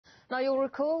Now, you'll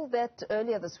recall that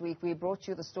earlier this week we brought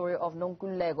you the story of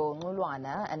Nonkululeko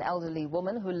Nqulwana, an elderly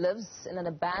woman who lives in an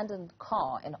abandoned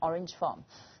car in Orange Farm.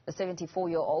 The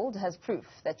 74-year-old has proof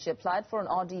that she applied for an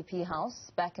RDP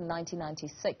house back in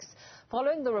 1996.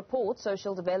 Following the report,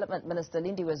 Social Development Minister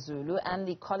Lindiwe Zulu and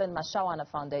the Collen Mashawana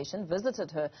Foundation visited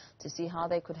her to see how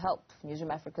they could help.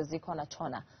 Newzroom Afrika's Zikhona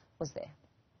Tshona was there.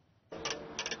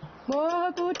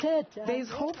 There is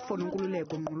hope for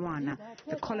Nonkululeko Nqulwana.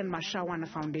 The Collen Mashawana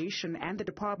Foundation and the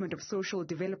Department of Social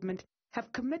Development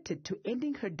have committed to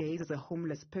ending her days as a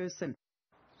homeless person.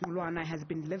 Nqulwana has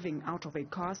been living out of a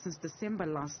car since December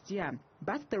last year,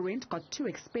 but the rent got too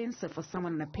expensive for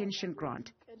someone on a pension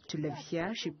grant. To live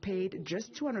here, she paid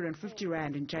just 250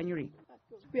 rand in January.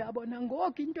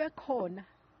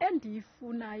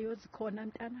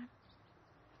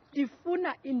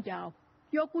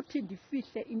 Yokuthi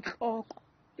ndifihle inhloko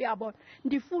uyabona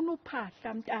ndifuna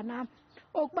uphahla mntanami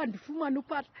okuba ndifumana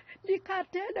uphahla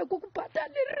ndikhathele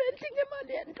ukubhatala irent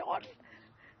ngemali yendodla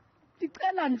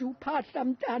ndicela nje uphahla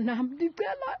mntanami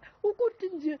ndicela ukuthi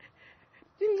nje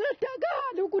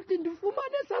ndincedakale ukuthi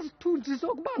ndifumane esasithunzi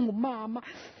sokuba ngumama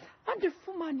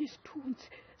andifumane isithunzi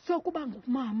sokuba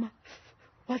ngumama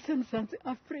waseMzantsi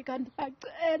Afrika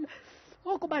ndiyacela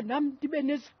ukuba nami ndibe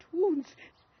nesithunzi.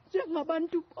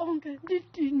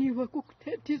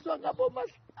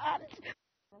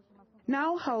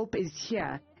 Now help is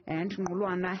here, and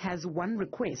Nqulwana has one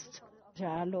request.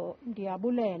 Njalo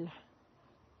ndiyabulela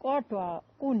kodwa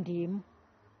kundim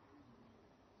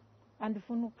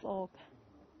andifuna ukuxoka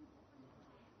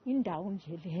indawo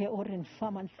nje le Orange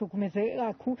Farm ndihlukumezeke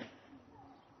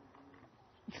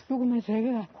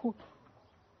kakhulu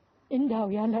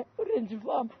indawo yala Orange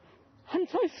Farm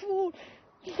andisayifuni.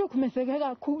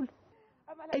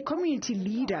 A community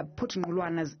leader put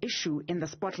Nqulwana's issue in the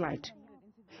spotlight.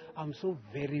 I'm so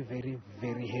very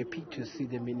happy to see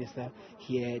the minister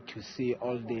here, to see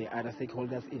all the other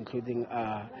stakeholders, including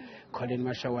Collen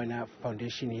Mashawana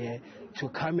Foundation here, to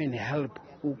come and help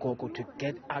Ugogo to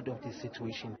get out of this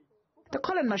situation. The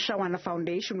Collen Mashawana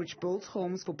Foundation, which builds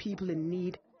homes for people in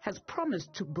need, has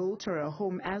promised to build her a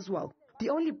home as well.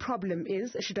 The only problem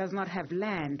is she does not have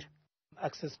land.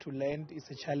 Access to land is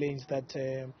a challenge that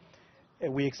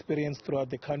we experience throughout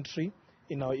the country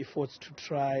in our efforts to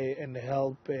try and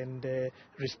help and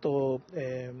restore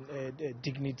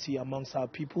dignity amongst our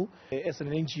people. As an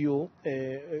NGO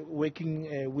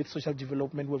working with social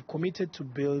development, we've committed to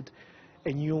build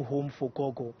a new home for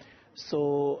Gogo.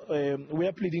 So we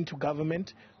are pleading to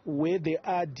government where there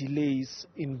are delays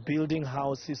in building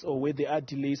houses or where there are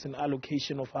delays in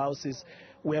allocation of houses,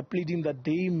 we are pleading that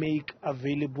they make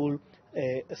available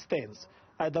stands,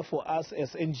 either for us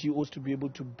as NGOs to be able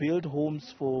to build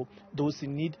homes for those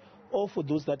in need or for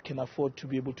those that can afford to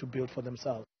be able to build for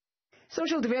themselves.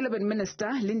 Social Development Minister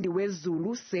Lindiwe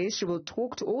Zulu says she will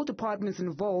talk to all departments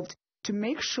involved to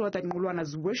make sure that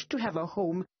Nqulwana's wish to have a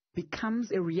home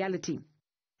becomes a reality.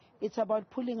 It's about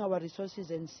pooling our resources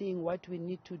and seeing what we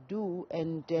need to do,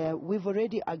 and we've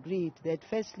already agreed that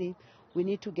firstly, we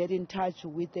need to get in touch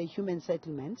with the human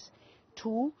settlements.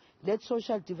 2, let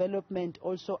social development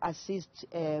also assist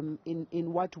in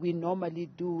what we normally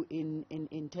do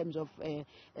in terms of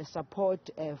support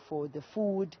for the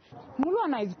food.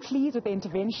 Nqulwana is pleased with the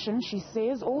intervention. She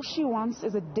says all she wants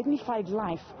is a dignified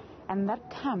life, and that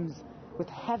comes with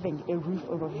having a roof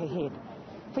over her head.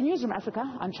 For Newzroom Afrika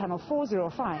on Channel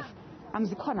 405, I'm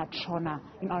Zikhona Tshona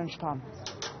in Orange Farm.